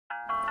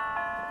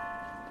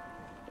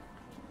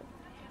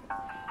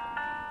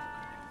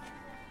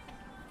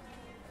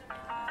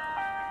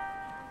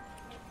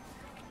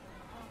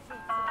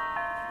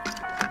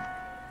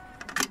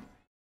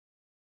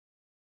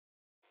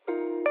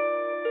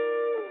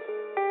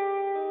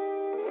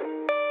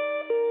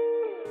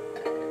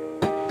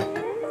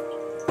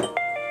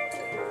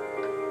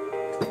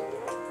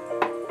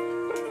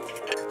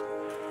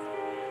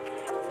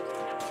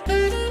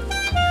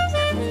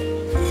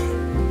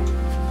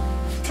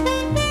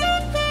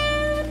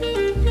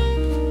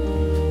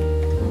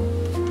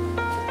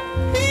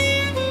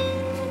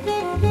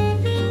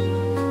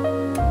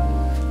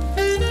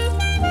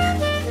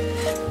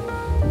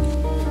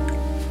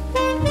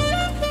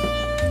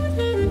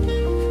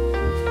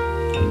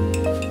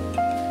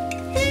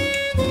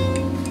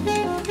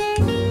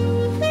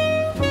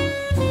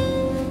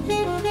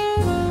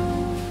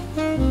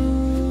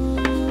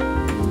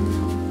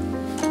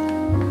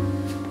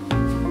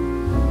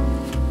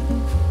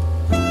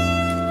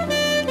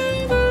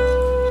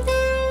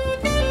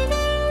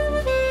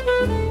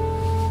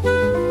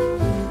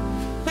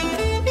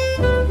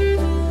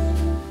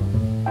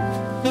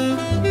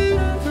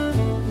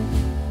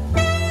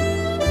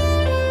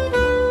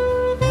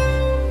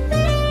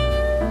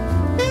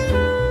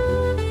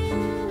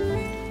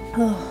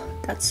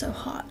that's so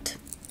hot.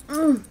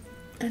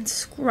 And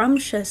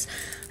scrumptious.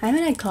 I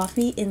haven't had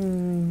coffee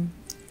in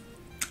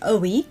a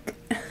week.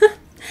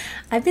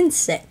 I've been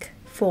sick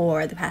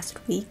for the past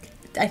week.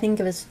 I think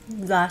it was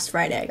last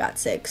Friday I got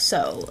sick,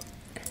 so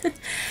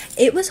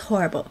it was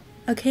horrible,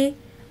 okay?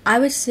 I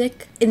was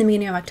sick in the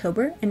beginning of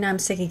October, and now I'm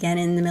sick again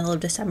in the middle of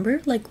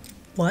December. Like,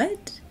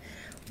 what?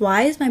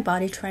 Why is my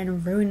body trying to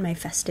ruin my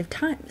festive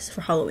times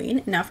for Halloween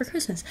and now for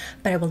Christmas?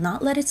 But I will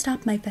not let it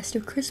stop my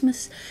festive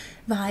Christmas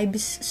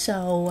vibes.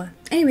 So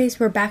anyways,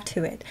 we're back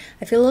to it.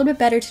 I feel a little bit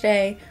better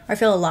today. Or I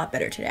feel a lot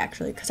better today,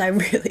 actually, because I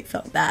really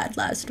felt bad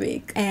last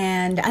week.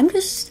 And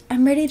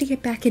I'm ready to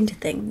get back into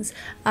things.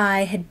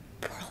 I had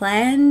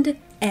planned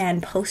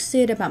and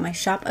posted about my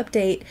shop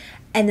update,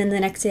 and then the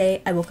next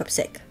day I woke up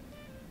sick.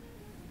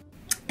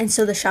 And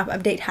so the shop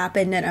update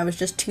happened and I was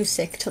just too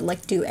sick to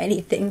like do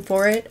anything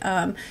for it.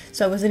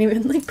 So I wasn't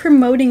even like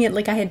promoting it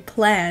like I had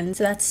planned.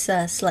 So that's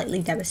slightly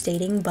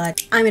devastating,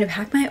 but I'm gonna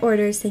pack my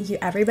orders. Thank you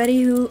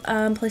everybody who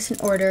placed an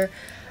order.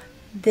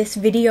 This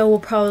video will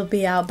probably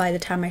be out by the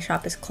time my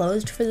shop is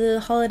closed for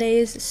the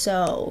holidays.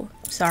 So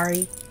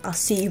sorry, I'll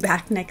see you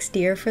back next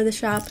year for the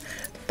shop.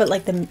 But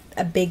like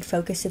a big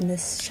focus in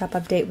this shop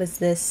update was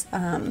this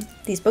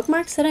these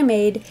bookmarks that I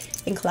made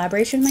in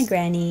collaboration with my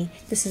granny.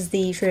 This is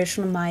the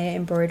traditional Maya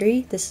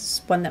embroidery. This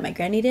is one that my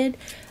granny did,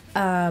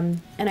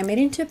 and I made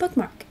it into a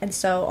bookmark. And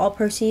so all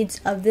proceeds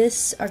of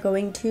this are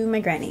going to my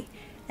granny,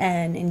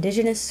 an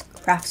indigenous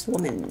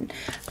craftswoman,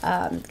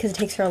 because it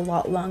takes her a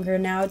lot longer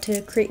now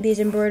to create these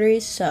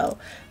embroideries. So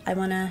I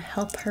want to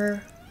help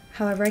her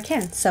however I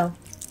can. So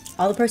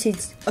all the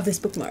proceeds of this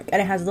bookmark,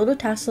 and it has a little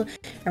tassel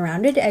and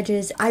rounded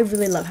edges. I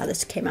really love how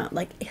this came out.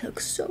 Like, it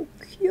looks so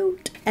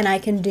cute, and I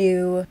can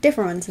do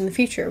different ones in the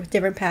future with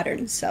different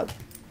patterns. So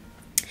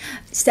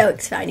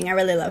exciting. I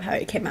really love how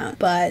it came out.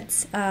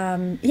 But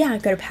yeah,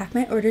 I've got to pack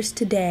my orders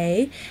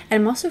today,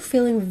 and I'm also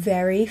feeling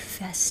very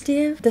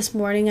festive. This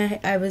morning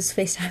I was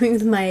FaceTiming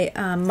with my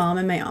mom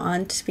and my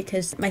aunt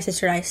because my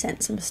sister and I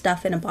sent some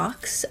stuff in a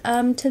box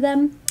to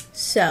them.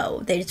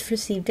 So they just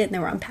received it and they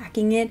were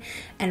unpacking it,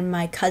 and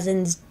my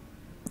cousin's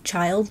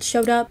child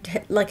showed up,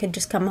 like had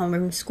just come home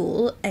from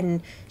school,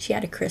 and she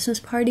had a Christmas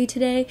party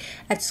today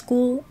at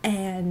school,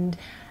 and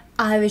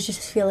I was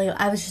just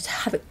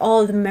having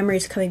all the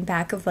memories coming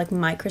back of like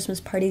my Christmas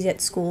parties at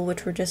school,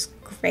 which were just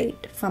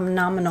great,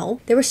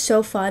 phenomenal. They were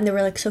so fun, they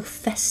were like so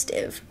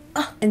festive.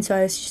 And so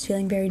I was just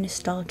feeling very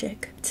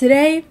nostalgic.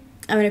 Today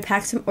I'm gonna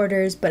pack some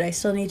orders, but I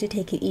still need to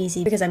take it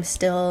easy because I'm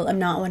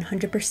not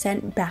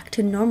 100% back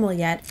to normal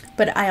yet.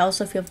 But I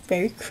also feel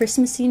very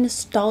Christmassy,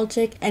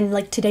 nostalgic, and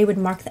like today would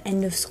mark the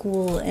end of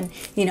school and,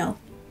 you know,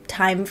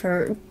 time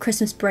for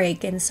Christmas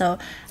break. And so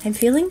I'm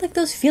feeling like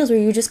those feels where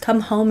you just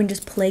come home and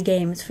just play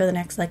games for the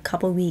next like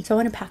couple weeks. So I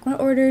want to pack my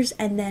orders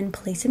and then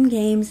play some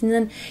games, and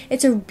then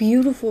it's a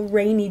beautiful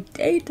rainy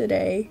day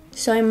today.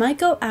 So I might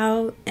go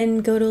out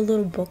and go to a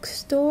little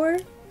bookstore,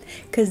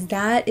 because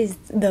that is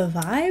the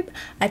vibe.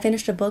 I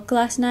finished a book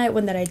last night,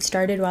 one that I'd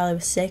started while I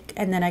was sick,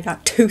 and then I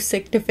got too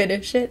sick to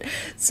finish it.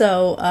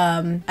 So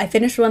I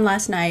finished one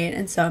last night,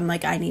 and so I'm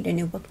like, I need a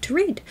new book to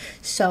read.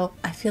 So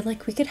I feel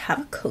like we could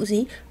have a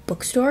cozy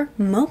bookstore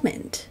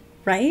moment,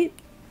 right?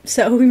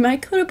 So we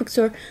might go to a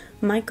bookstore,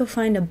 might go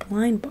find a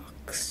blind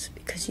box,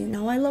 because you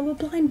know I love a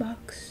blind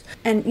box.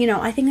 And you know,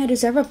 I think I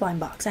deserve a blind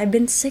box. I've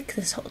been sick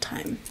this whole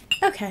time.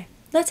 Okay,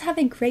 let's have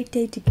a great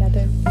day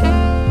together.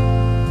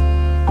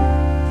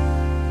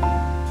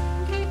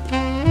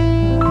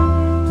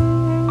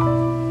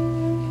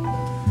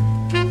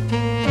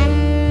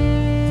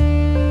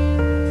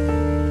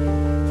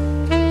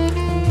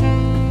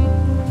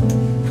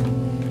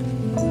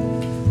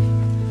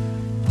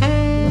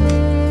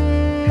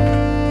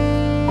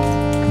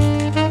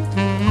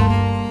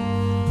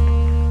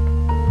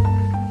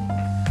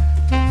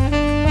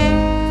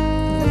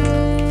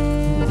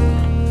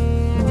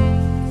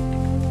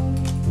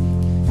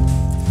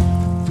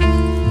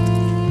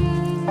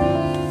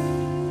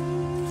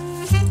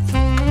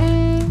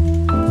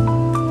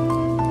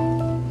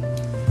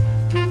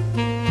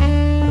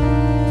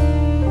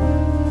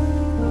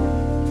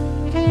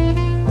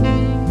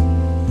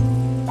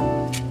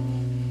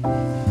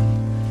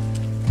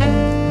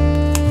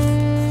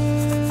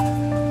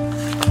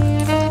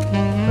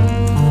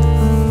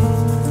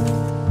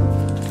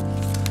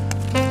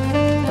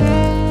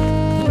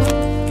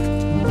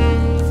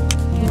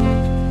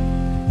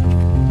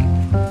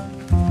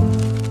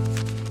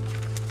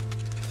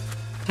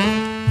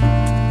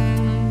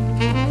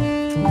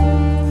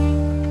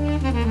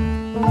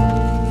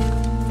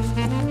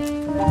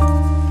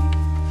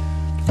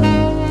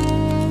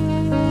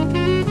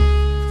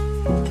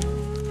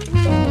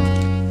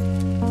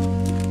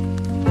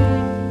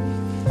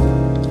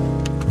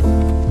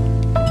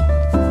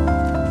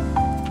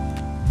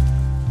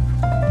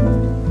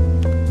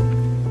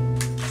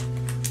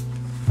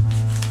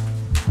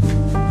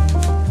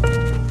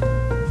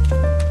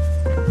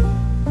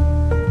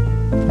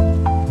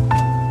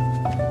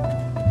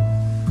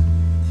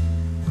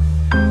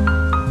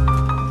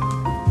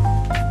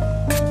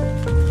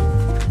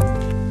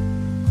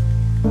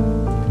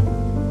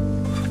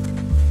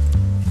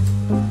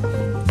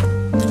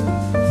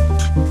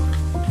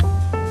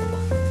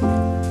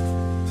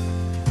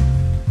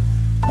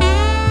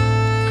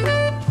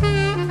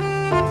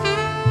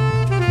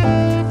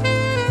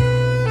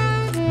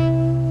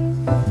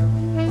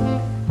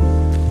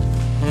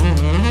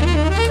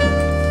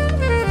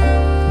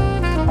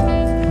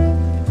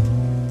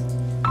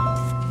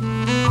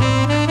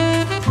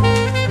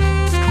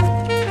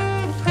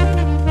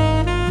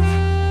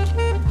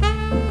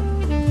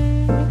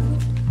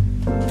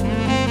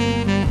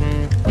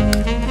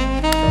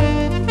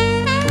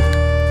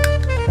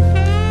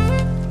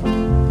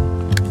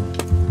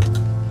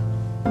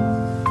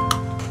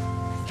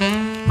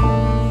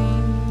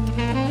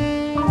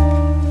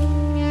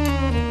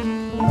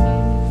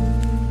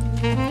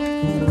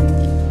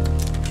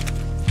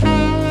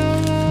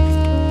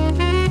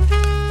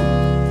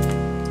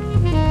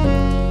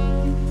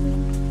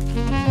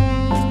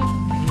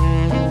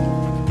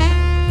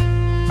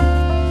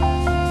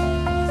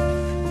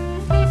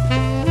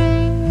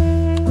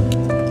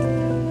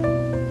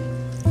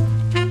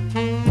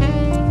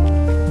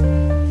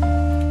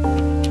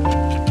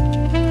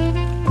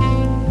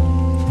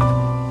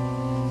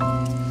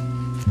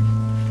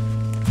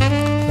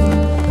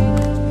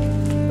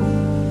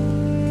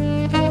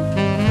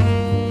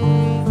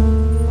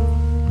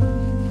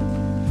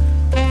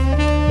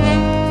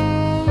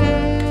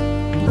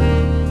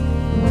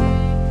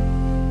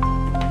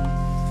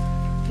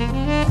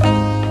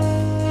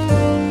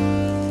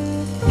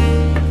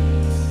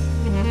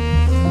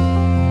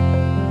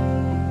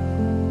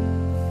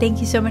 Thank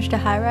you so much to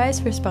High Rise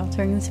for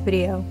sponsoring this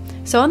video.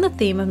 So on the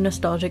theme of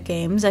nostalgic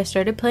games, I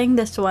started playing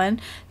this one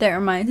that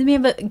reminds me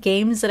of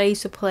games that I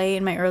used to play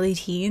in my early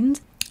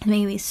teens. It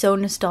made me so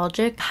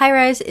nostalgic. High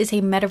Rise is a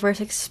metaverse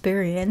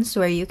experience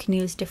where you can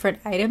use different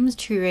items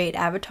to create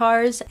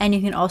avatars, and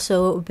you can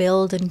also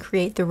build and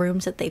create the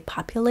rooms that they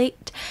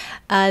populate.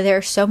 There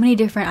are so many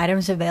different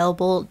items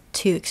available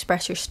to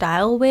express your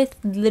style with,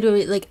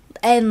 literally like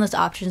endless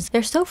options.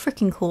 They're so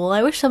freaking cool.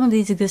 I wish some of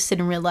these existed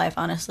in real life,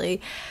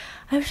 honestly.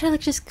 I wish I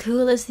looked as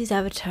cool as these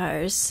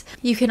avatars.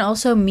 You can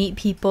also meet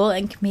people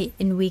and compete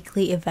in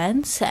weekly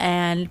events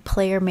and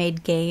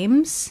player-made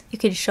games. You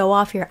can show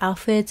off your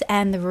outfits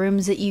and the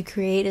rooms that you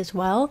create as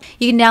well.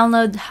 You can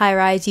download High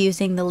Rise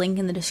using the link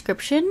in the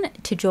description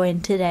to join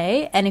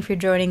today. And if you're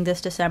joining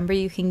this December,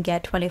 you can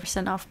get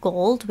 20% off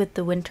gold with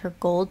the winter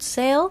gold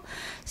sale.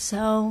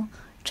 So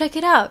check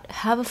it out.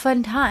 Have a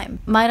fun time.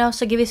 Might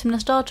also give you some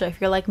nostalgia if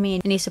you're like me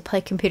and used to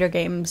play computer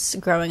games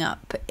growing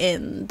up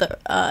in the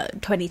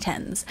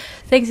 2010s.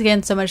 Thanks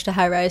again so much to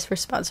High Rise for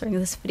sponsoring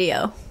this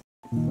video.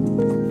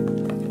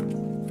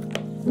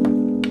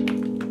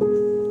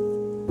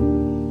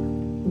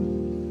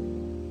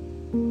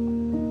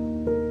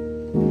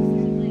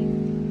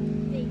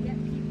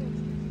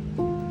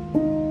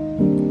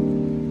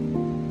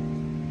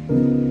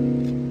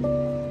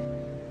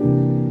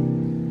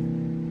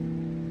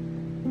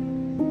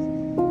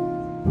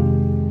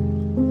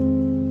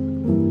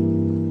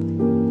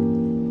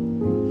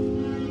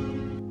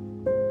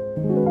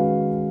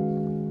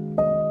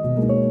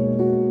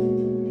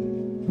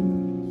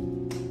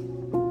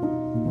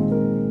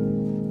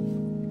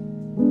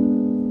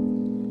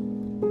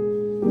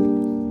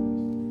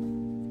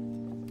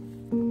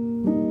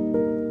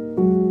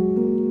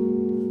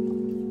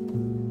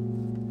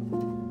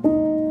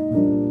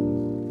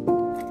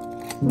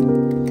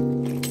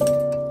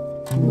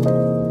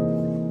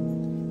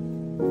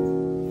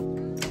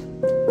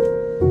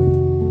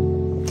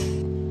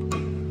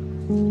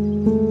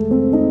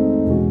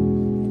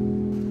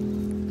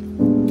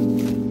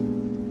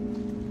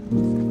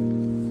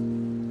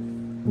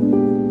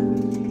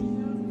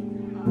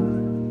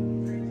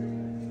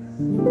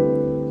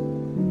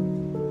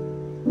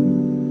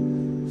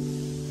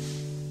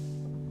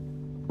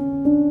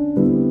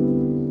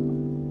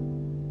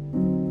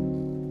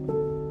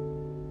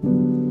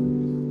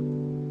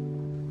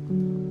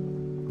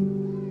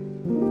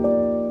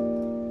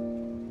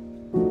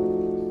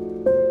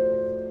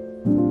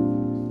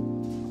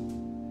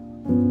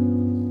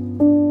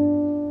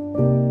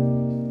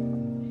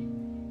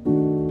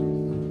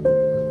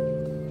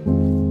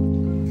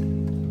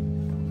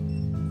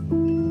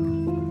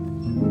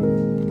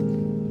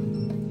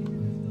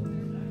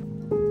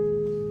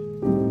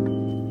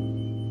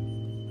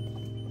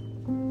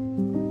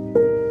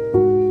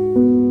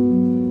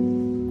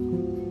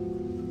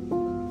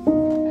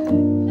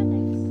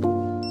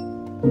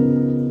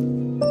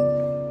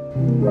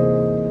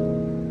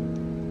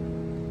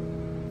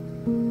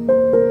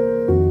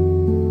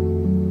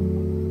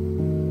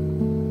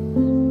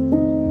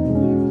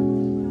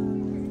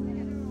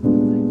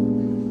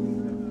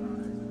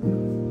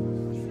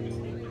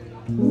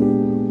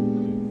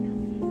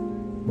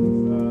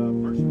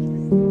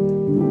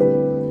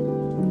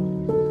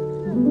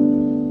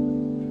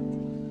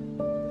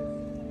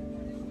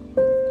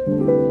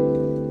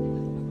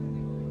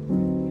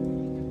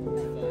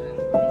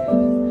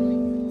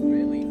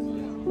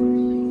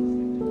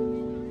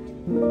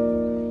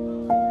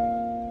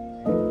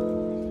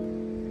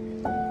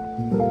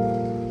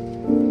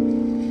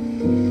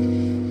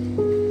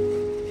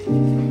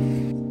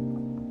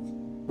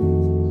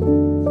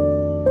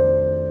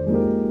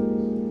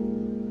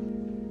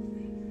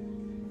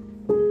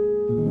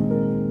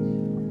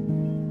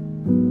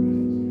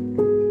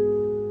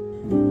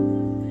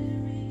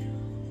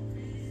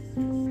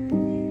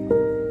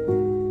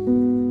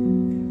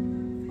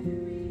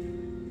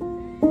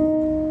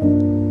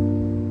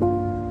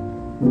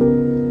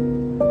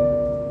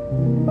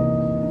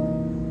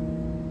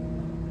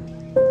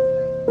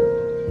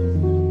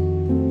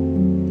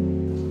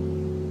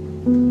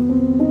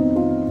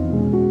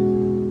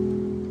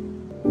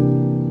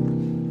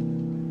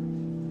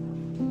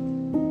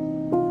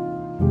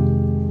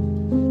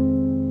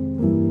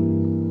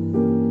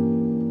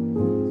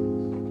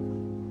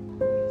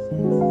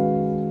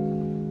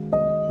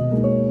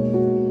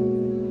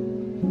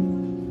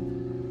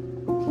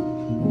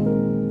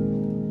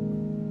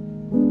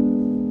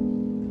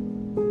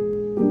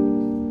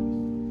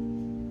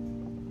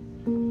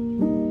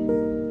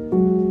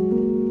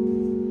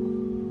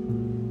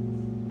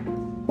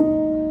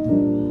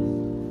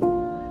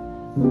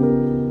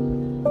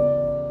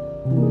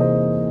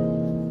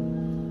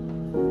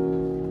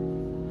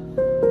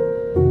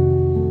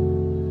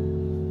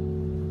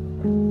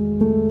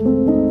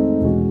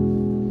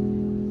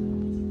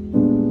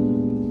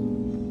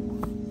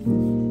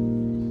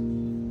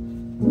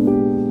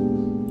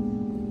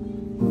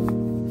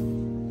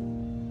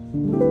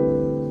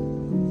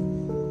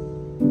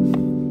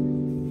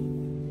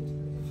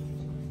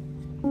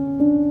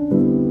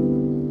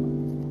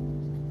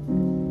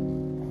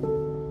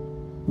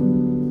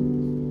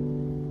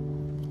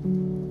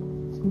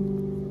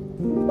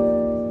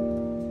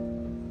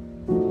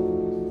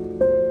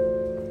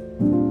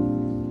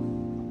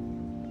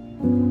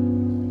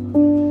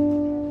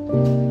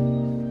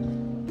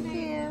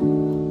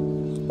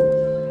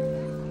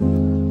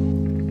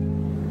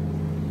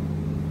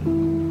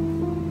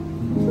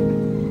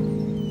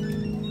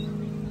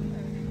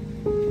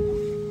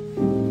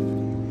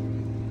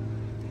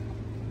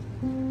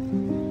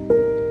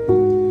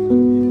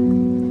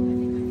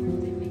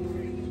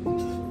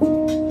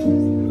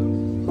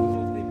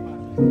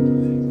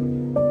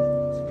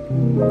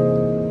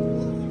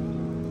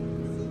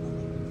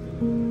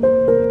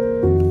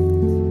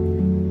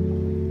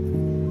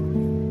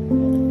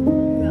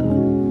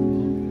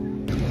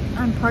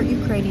 part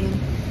Ukrainian,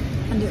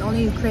 and the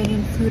only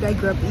Ukrainian food I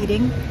grew up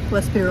eating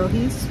was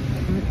pierogies.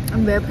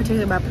 I'm very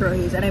particular about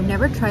pierogies, and I've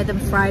never tried them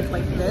fried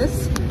like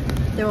this.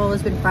 They've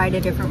always been fried a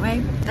different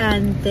way.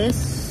 And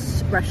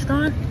this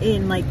restaurant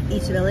in like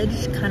East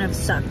Village kind of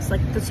sucks.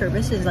 Like the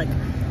service is like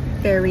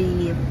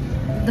very,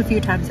 the few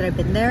times that I've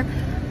been there,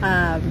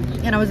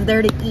 and I was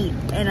there to eat,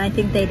 and I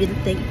think they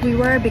didn't think we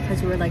were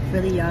because we were like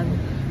really young,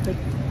 like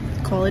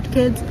college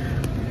kids,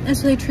 and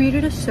so they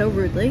treated us so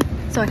rudely.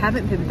 So I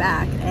haven't been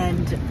back,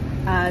 and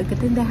good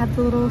thing they have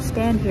the little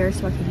stand here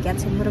so I can get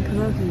some little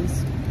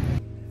pierogies.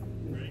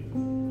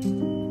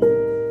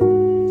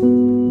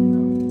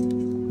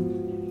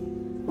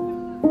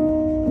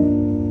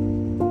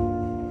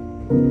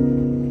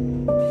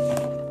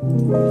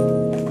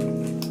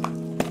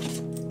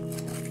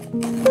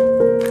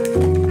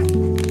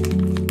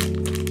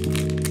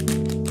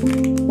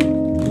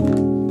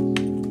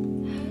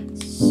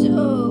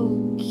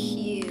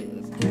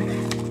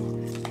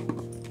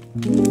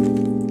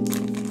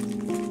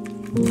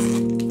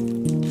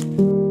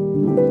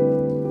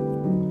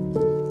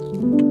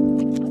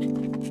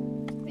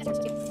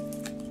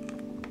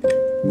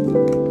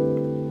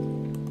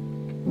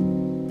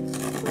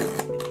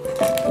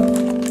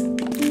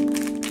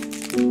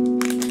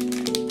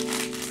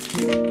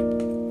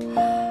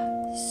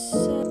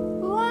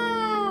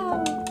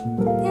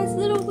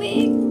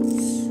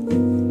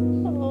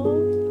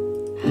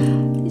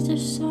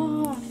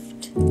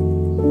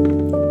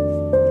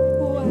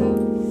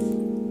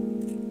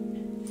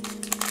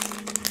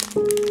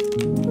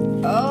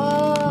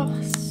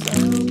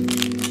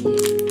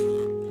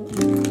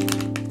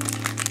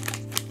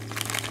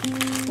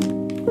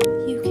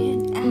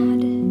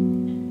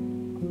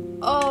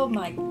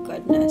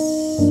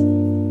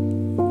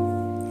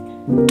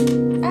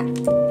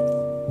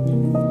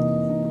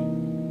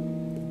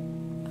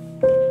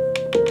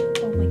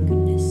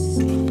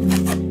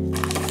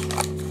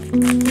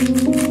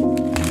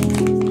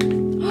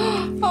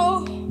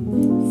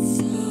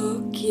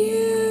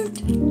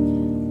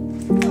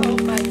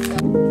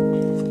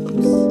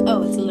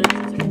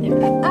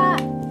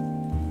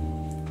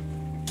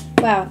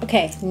 Wow,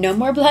 okay, no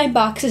more blind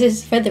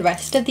boxes for the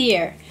rest of the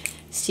year.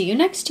 See you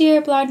next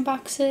year, blind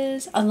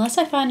boxes, unless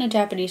I find a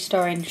Japanese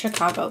store in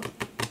Chicago,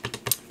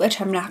 which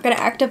I'm not going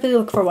to actively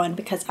look for one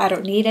because I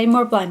don't need any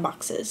more blind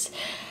boxes.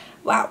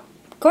 Wow,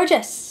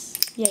 gorgeous.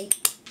 Yay.